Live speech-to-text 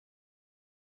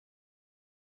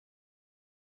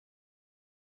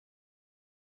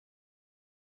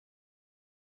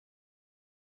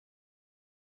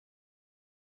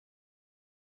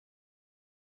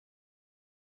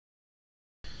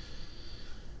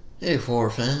Hey horror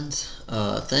fans,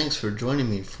 thanks for joining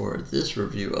me for this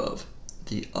review of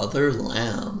The Other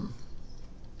Lamb.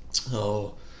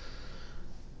 So,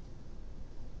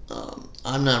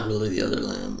 I'm not really the other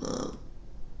lamb.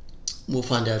 We'll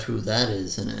find out who that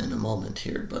is in a moment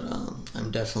here, but I'm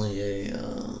definitely a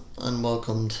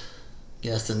unwelcomed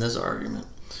guest in this argument.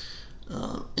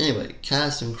 Anyway,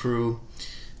 cast and crew,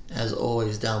 as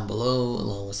always, down below,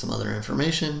 along with some other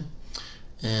information.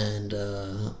 And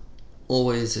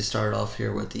always, they start off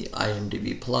here with the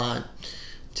IMDb plot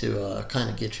to kind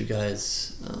of get you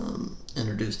guys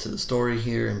introduced to the story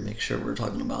here and make sure we're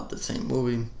talking about the same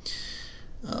movie.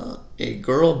 A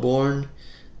girl born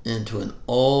into an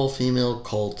all-female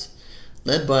cult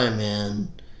led by a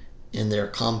man in their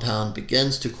compound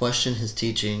begins to question his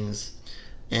teachings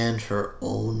and her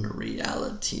own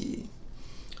reality.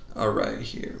 Alright,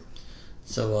 here.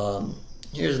 So,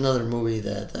 here's another movie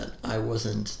that I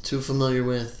wasn't too familiar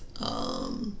with.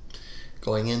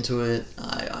 Going into it,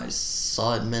 I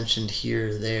saw it mentioned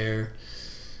here, there,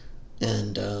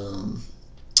 and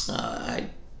I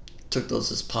took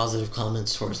those as positive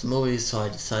comments towards the movie, so I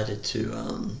decided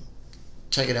to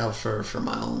check it out for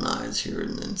my own eyes here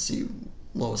and see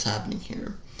what was happening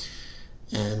here.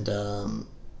 And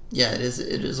yeah, it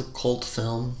is a cult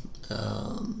film,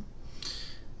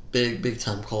 big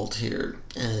time cult here,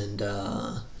 and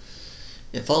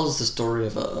it follows the story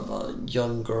of a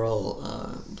young girl,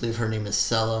 I believe her name is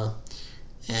Sella,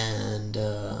 and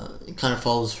it kind of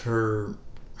follows her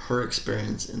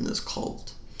experience in this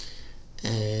cult.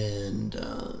 And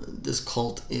this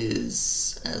cult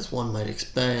is, as one might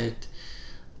expect,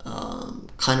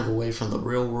 kind of away from the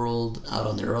real world, out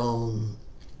on their own.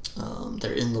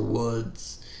 They're in the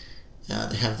woods.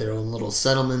 They have their own little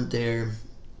settlement there.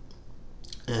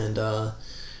 And,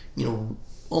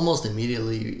 almost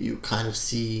immediately you kind of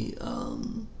see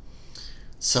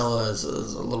Sella as a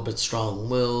little bit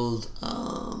strong-willed,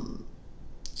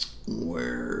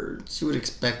 where you would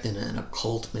expect in a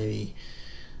cult maybe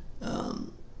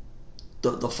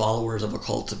the followers of a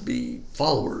cult to be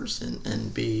followers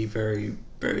and be very,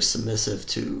 very submissive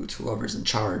to whoever's in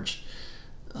charge.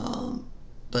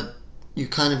 But you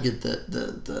kind of get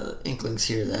the inklings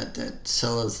here that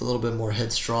Sella's a little bit more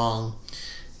headstrong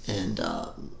and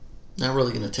not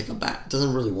really going to take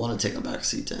doesn't really want to take a back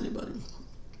seat to anybody.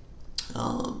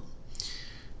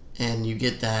 And you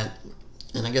get that,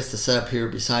 and I guess the setup here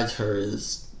besides her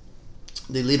is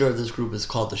the leader of this group is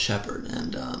called the Shepherd,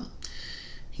 and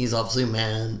he's obviously a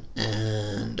man,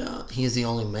 and he's the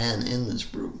only man in this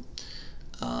group.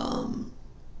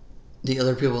 The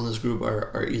other people in this group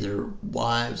are either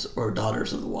wives or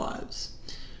daughters of the wives.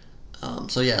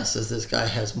 So yes, as this guy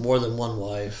has more than one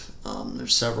wife,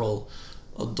 there's several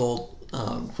adult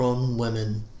grown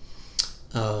women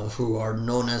who are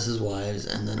known as his wives,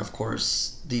 and then of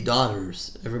course the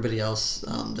daughters. Everybody else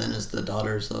then is the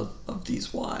daughters of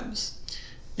these wives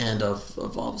and of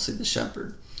obviously the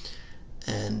shepherd.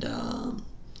 And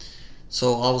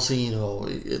so obviously,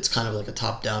 it's kind of like a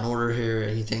top-down order here.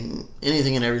 Anything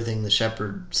and everything the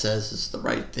shepherd says is the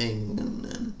right thing,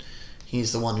 and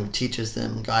he's the one who teaches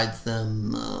them, guides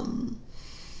them,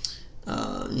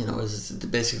 is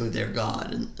basically their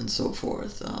God and so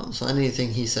forth. So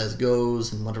anything he says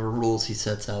goes, and whatever rules he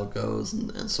sets out goes,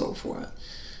 and so forth.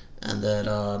 And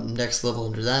that next level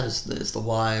under that is the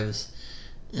wives,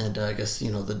 and I guess,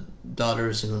 the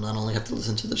daughters, not only have to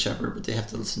listen to the shepherd, but they have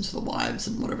to listen to the wives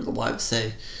and whatever the wives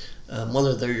say.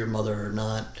 Whether they're your mother or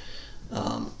not,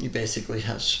 you basically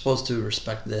supposed to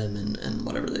respect them and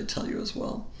whatever they tell you as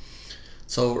well.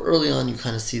 So early on, you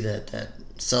kind of see that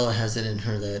Sella has it in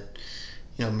her that,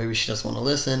 maybe she doesn't want to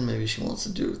listen, maybe she wants to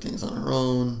do things on her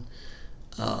own.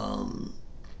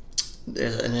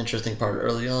 There's an interesting part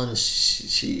early on is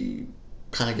she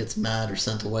kind of gets mad or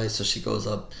sent away, so she goes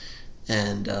up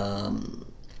and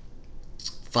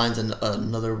finds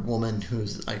another woman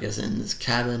who's, I guess, in this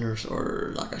cabin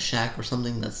or like a shack or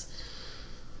something that's,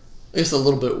 it's a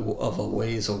little bit of a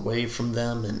ways away from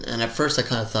them, and at first I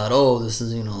kind of thought, oh, this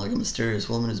is, like a mysterious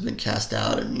woman who's been cast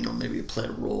out, and, maybe play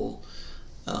a role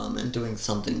in doing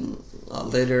something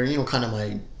later, kind of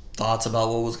my thoughts about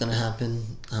what was going to happen.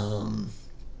 And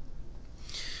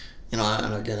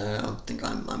again, I don't think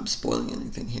I'm spoiling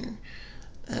anything here,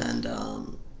 and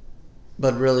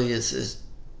but really it's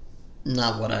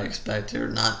not what I expected, or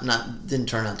didn't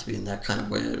turn out to be in that kind of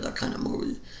way, or that kind of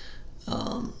movie.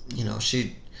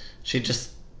 She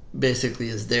just basically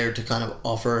is there to kind of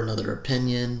offer another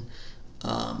opinion,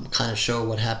 kind of show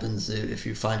what happens if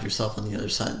you find yourself on the other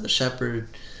side of the shepherd.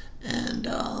 And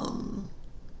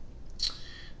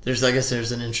there's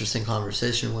an interesting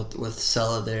conversation with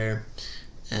Sella there,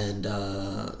 and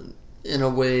in a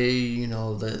way,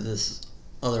 this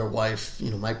other wife,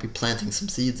 might be planting some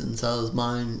seeds in Salah's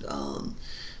mind,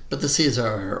 but the seeds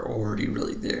are already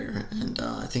really there, and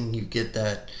I think you get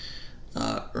that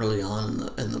early on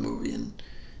in the movie, and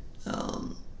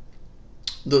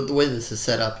the way this is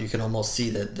set up, you can almost see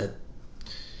that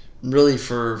really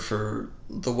for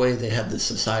the way they have this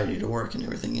society to work and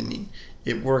everything. I mean,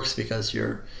 it works because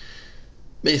you're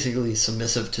basically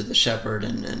submissive to the shepherd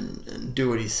and do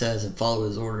what he says and follow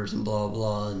his orders and blah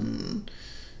blah, and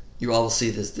you all see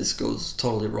this goes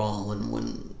totally wrong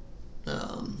when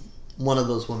one of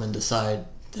those women decide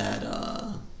that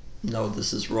no,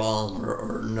 this is wrong,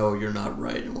 or no, you're not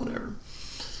right, and whatever.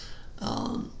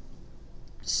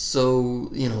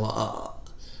 So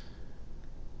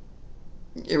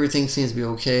everything seems to be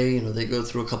okay. They go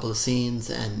through a couple of scenes,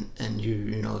 and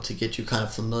you to get you kind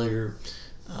of familiar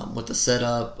with the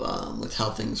setup, with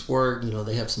how things work.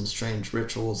 They have some strange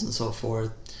rituals and so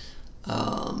forth.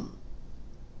 The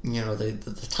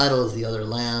title is The Other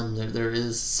Lamb. There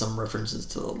is some references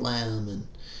to the lamb, and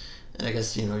I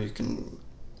guess you can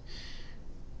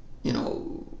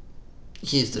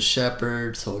he's the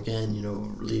shepherd, so again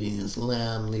leading his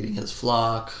lamb, leading his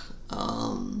flock.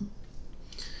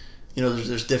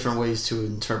 There's different ways to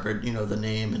interpret the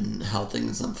name and how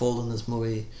things unfold in this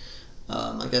movie.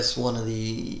 I guess one of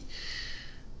the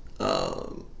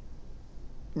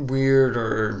weird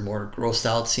or more grossed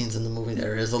out scenes in the movie,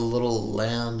 there is a little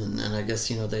lamb, and I guess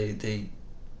they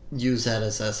use that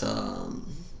as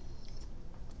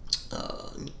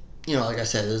like I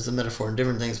said, there's a metaphor in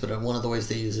different things, but one of the ways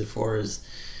they use it for is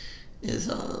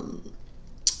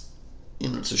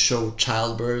to show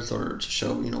childbirth, or to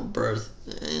show birth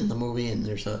in the movie. And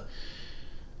there's a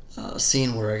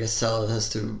scene where I guess Salah has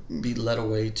to be led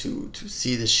away to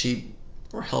see the sheep,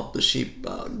 or help the sheep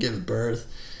give birth,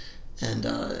 and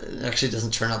it actually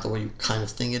doesn't turn out the way you kind of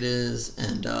think it is.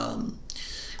 And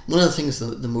one of the things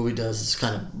the movie does is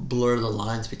kind of blur the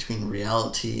lines between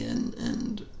reality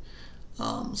and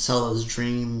Salah's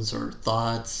dreams or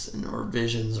thoughts or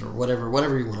visions, or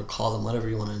whatever you want to call them, whatever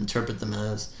you want to interpret them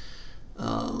as.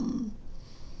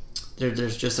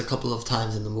 There's just a couple of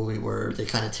times in the movie where they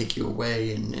kind of take you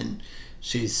away, and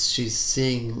she's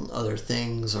seeing other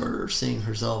things, or seeing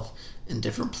herself in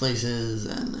different places,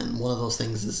 and one of those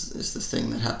things is this thing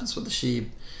that happens with the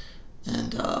sheep.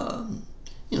 And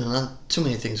not too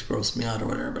many things gross me out or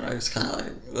whatever, but I was kind of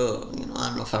like, ugh, I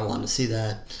don't know if I want to see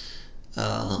that.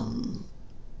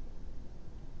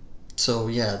 So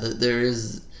yeah, there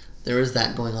is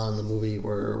that going on in the movie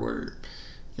where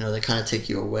they kind of take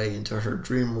you away into her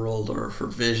dream world, or her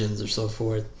visions, or so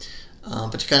forth.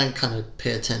 But you kind of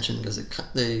pay attention, because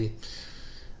they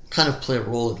kind of play a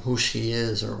role in who she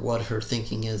is, or what her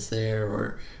thinking is there,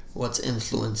 or what's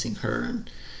influencing her,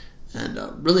 and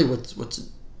really what's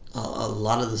a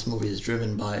lot of this movie is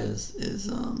driven by is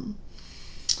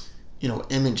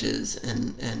images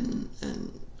and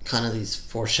kind of these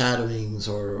foreshadowings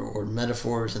or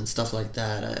metaphors and stuff like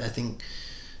that. I think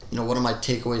one of my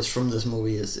takeaways from this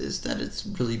movie is that it's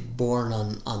really born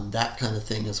on that kind of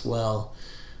thing as well.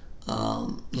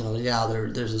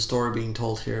 There's a story being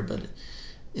told here, but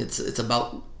it's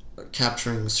about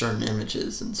capturing certain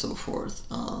images and so forth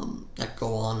that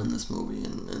go on in this movie,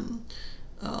 and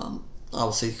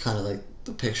obviously kind of like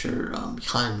the picture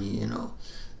behind me,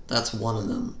 that's one of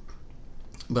them.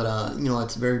 But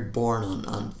it's very born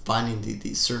on finding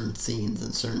these certain scenes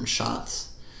and certain shots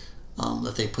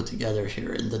that they put together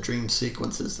here, and the dream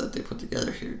sequences that they put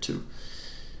together here to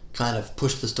kind of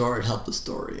push the story and help the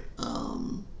story.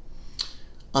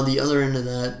 On the other end of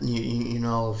that,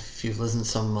 if you've listened to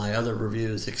some of my other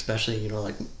reviews, especially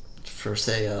like for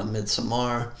say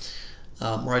Midsommar,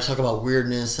 where I talk about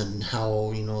weirdness and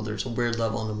how there's a weird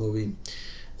level in the movie,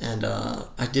 and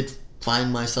I did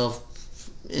find myself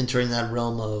entering that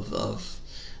realm of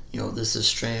this is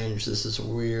strange, this is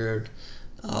weird.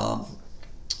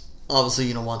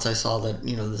 Obviously, once I saw that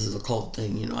this is a cult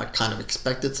thing, I kind of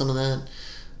expected some of that.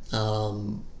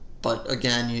 But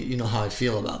again, you know how I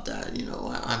feel about that.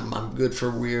 I'm good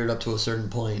for weird up to a certain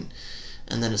point,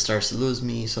 and then it starts to lose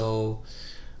me. So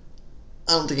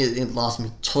I don't think it lost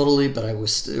me totally, but it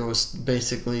was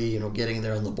basically getting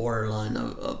there on the borderline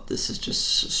of this is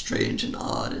just strange and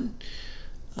odd, and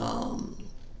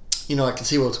I can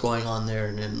see what's going on there,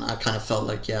 and I kind of felt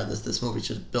like this movie's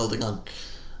just building on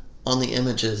the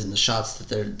images and the shots that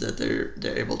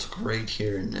they're able to create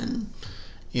here, and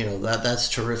that's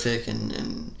terrific.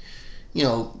 And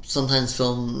sometimes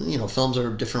films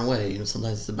are a different way.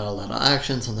 Sometimes it's about a lot of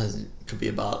action, sometimes it could be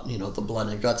about the blood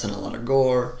and guts and a lot of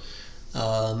gore,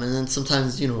 and then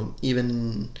sometimes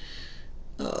even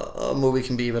a movie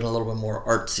can be even a little bit more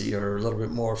artsy, or a little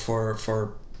bit more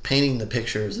for painting the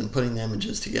pictures and putting the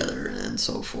images together and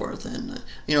so forth. And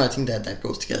I think that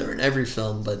goes together in every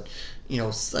film. But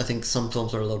I think some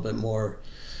films are a little bit more,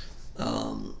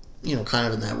 kind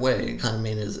of in that way, kind of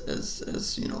made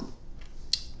as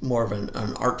more of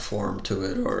an art form to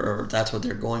it, or that's what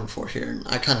they're going for here. And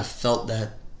I kind of felt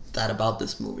that about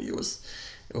this movie. It was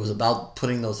about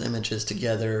putting those images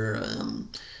together.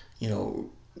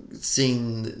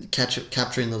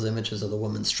 Capturing those images of the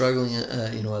woman struggling,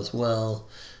 as well.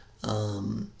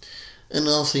 And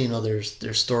also,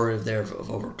 there's story of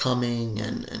overcoming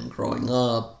and growing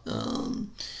up.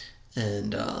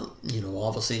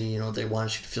 Obviously, they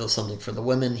wanted you to feel something for the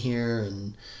women here,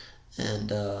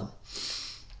 and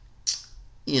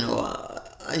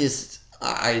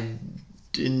I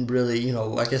didn't really,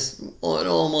 I guess it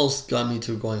almost got me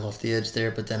to going off the edge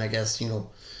there, but then I guess,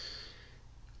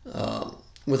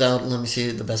 without, let me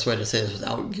see the best way to say this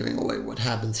without giving away what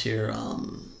happens here,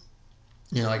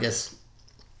 I guess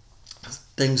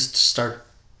things start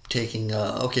taking,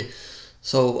 okay,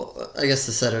 so I guess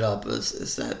to set it up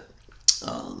is that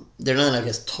they're not, I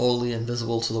guess, totally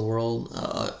invisible to the world.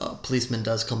 A policeman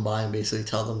does come by and basically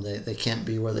tell them they can't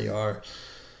be where they are.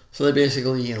 So they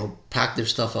basically, pack their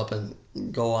stuff up and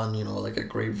go on, like a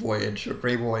great voyage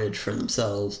for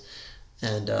themselves.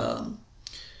 And, I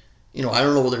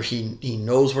don't know whether he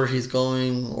knows where he's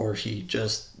going, or he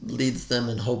just leads them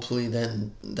and hopefully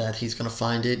then that he's going to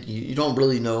find it. You don't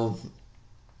really know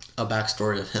a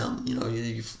backstory of him.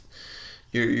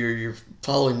 You're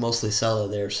following mostly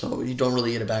Sela there, so you don't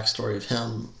really get a backstory of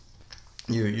him.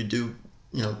 You do,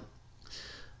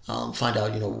 find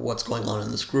out, what's going on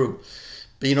in this group.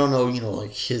 But you don't know,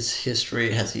 like his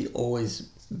history. Has he always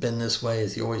been this way?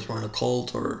 Has he always run a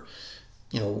cult? Or,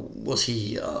 was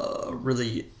he a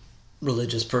really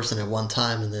religious person at one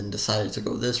time and then decided to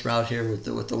go this route here with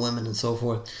the women and so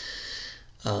forth?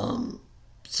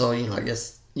 So, I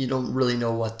guess you don't really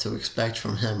know what to expect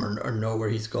from him, or know where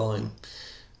he's going.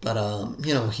 But,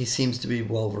 he seems to be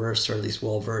well-versed, or at least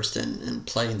well-versed in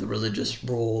playing the religious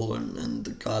role and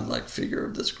the godlike figure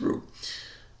of this group.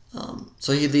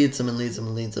 So he leads them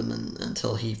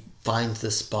until he finds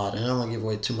this spot. And I don't want to give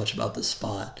away too much about this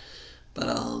spot, but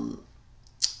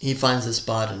he finds this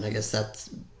spot, and I guess that's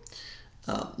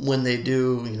when they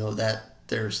do, that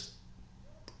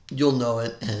you'll know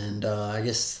it, and I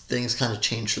guess things kind of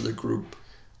change for the group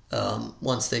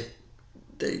once they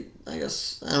I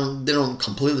guess they don't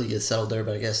completely get settled there,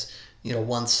 but I guess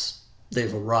once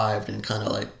they've arrived and kind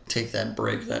of like take that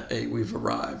break that, hey, we've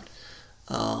arrived.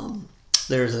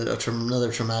 There's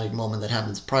another traumatic moment that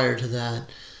happens prior to that,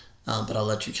 but I'll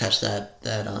let you catch that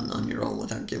on your own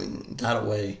without giving that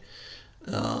away.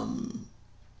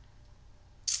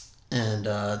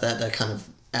 That kind of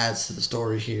adds to the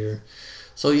story here.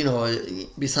 So,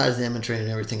 besides the imagery and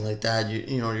everything like that,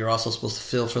 you're also supposed to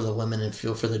feel for the women and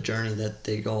feel for the journey that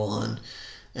they go on,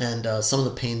 and some of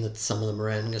the pain that some of them are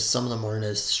in, because some of them aren't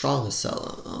as strong as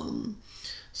Sela.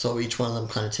 So each one of them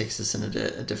kind of takes this in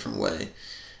a different way.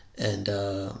 And,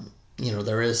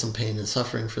 there is some pain and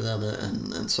suffering for them,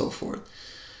 and so forth.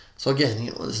 So again,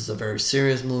 this is a very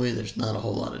serious movie. There's not a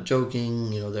whole lot of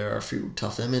joking. There are a few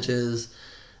tough images.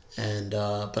 And,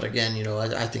 but again,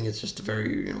 I think it's just a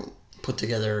very, put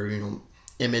together,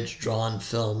 image drawn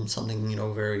film, something,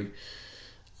 very,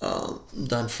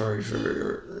 done for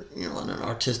in an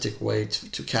artistic way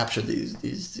to capture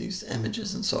these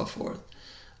images and so forth.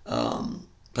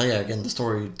 But yeah, again, the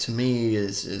story to me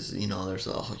is there's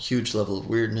a huge level of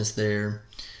weirdness there,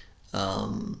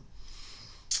 and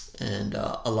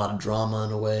a lot of drama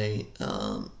in a way.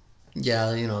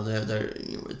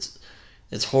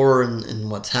 It's horror in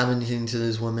what's happening to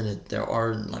these women. There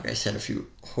are, like I said, a few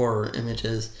horror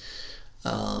images,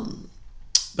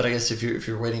 but I guess if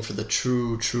you're waiting for the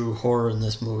true horror in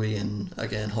this movie, and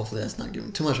again, hopefully that's not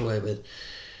giving too much away, but.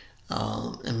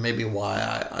 And maybe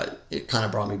why it kind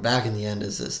of brought me back in the end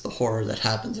is the horror that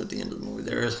happens at the end of the movie.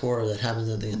 There is horror that happens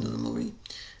at the end of the movie.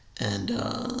 And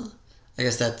I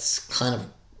guess that's kind of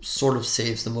sort of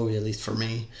saves the movie, at least for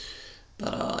me.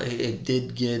 But it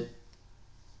did get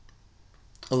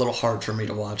a little hard for me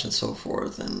to watch and so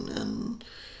forth. And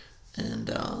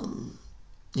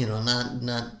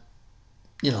not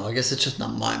I guess it's just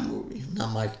not my movie,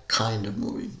 not my kind of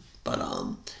movie. But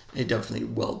a definitely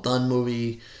well done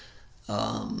movie.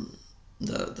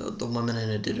 The women in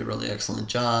it did a really excellent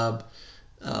job.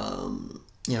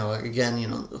 Again,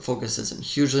 the focus isn't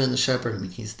hugely on the shepherd. I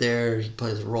mean, he's there. He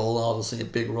plays a role, obviously a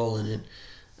big role in it.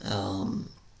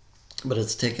 But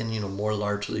it's taken, more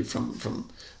largely from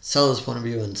Sela's point of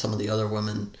view and some of the other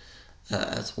women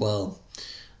as well.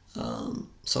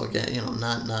 So again,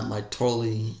 not my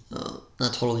totally,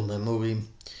 not totally my movie.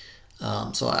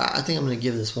 So I think I'm gonna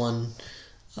give this one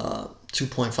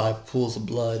 2.5 pools of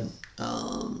blood.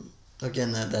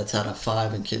 Again, that's out of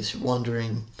 5 in case you're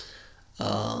wondering.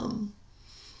 Um,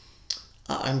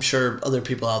 I'm sure other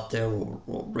people out there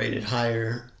will rate it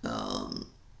higher.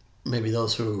 Maybe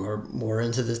those who are more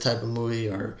into this type of movie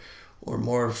or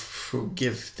more who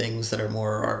give things that are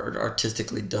more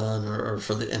artistically done or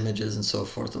for the images and so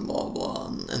forth and blah blah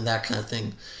and that kind of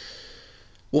thing.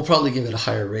 We'll probably give it a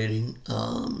higher rating.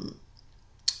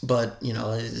 But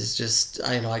it's just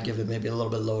I give it maybe a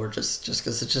little bit lower just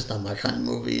because it's just not my kind of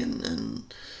movie and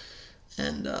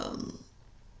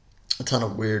a ton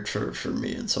of weird for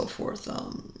me and so forth.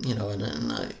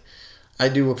 And I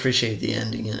do appreciate the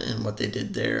ending and what they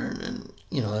did there, and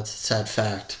it's a sad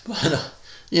fact, but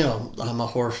I'm a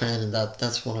horror fan, and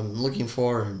that's what I'm looking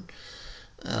for, and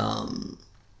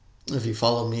if you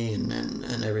follow me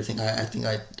and everything, I think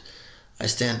I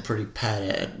stand pretty pat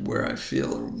at where I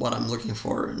feel or what I'm looking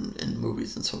for in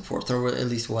movies and so forth, or at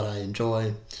least what I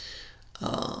enjoy.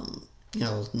 Not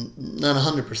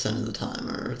 100% of the time,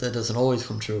 or that doesn't always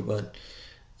come true, but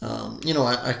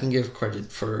I can give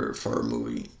credit for a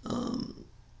movie,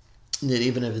 that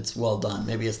even if it's well done.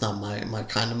 Maybe it's not my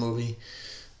kind of movie,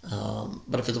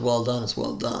 but if it's well done, it's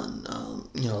well done.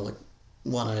 Like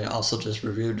one I also just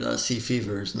reviewed, Sea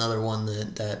Fever, is another one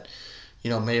that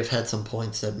may have had some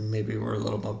points that maybe were a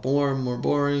little bit more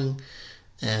boring,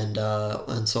 and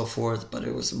so forth. But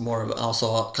it was more of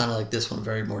also kind of like this one, a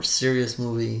very more serious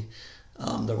movie.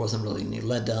 There wasn't really any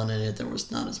letdown in it. There was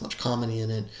not as much comedy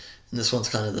in it. And this one's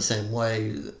kind of the same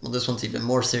way. Well, this one's even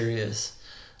more serious.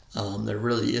 There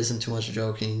really isn't too much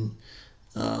joking.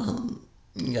 You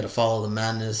got to follow the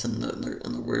madness and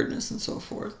the weirdness and so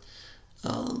forth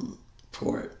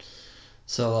for it.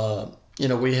 So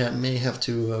may have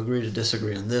to agree to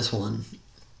disagree on this one.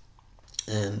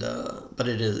 And but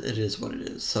it is what it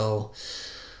is. So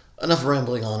enough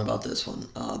rambling on about this one.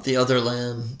 The Other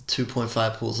Lamb,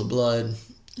 2.5 pools of blood.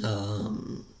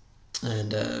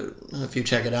 And if you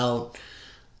check it out,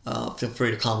 feel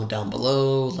free to comment down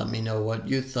below. Let me know what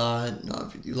you thought.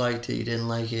 If you liked it, you didn't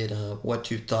like it, what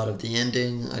you thought of the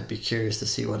ending. I'd be curious to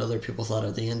see what other people thought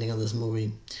of the ending of this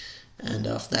movie, and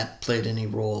if that played any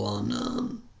role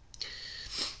on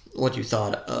what you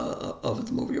thought of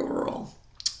the movie overall.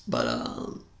 But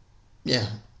yeah,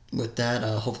 with that,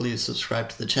 hopefully you subscribe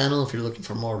to the channel if you're looking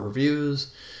for more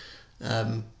reviews.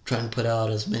 I'm trying to put out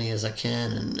as many as I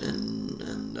can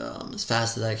and as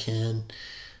fast as I can.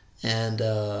 And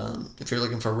if you're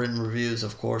looking for written reviews,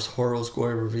 of course,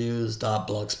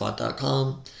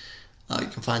 horosgoryreviews.blogspot.com. You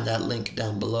can find that link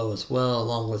down below as well,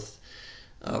 along with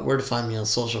where to find me on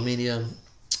social media.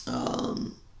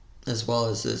 As well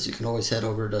as you can always head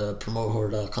over to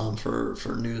promotehorror.com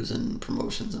for news and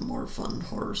promotions and more fun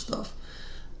horror stuff.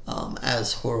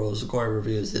 As Horror's Gory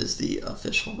Reviews is the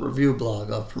official review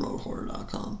blog of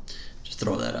promotehorror.com. Just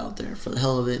throw that out there for the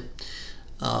hell of it.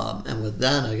 And with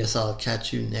that, I guess I'll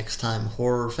catch you next time,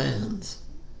 horror fans.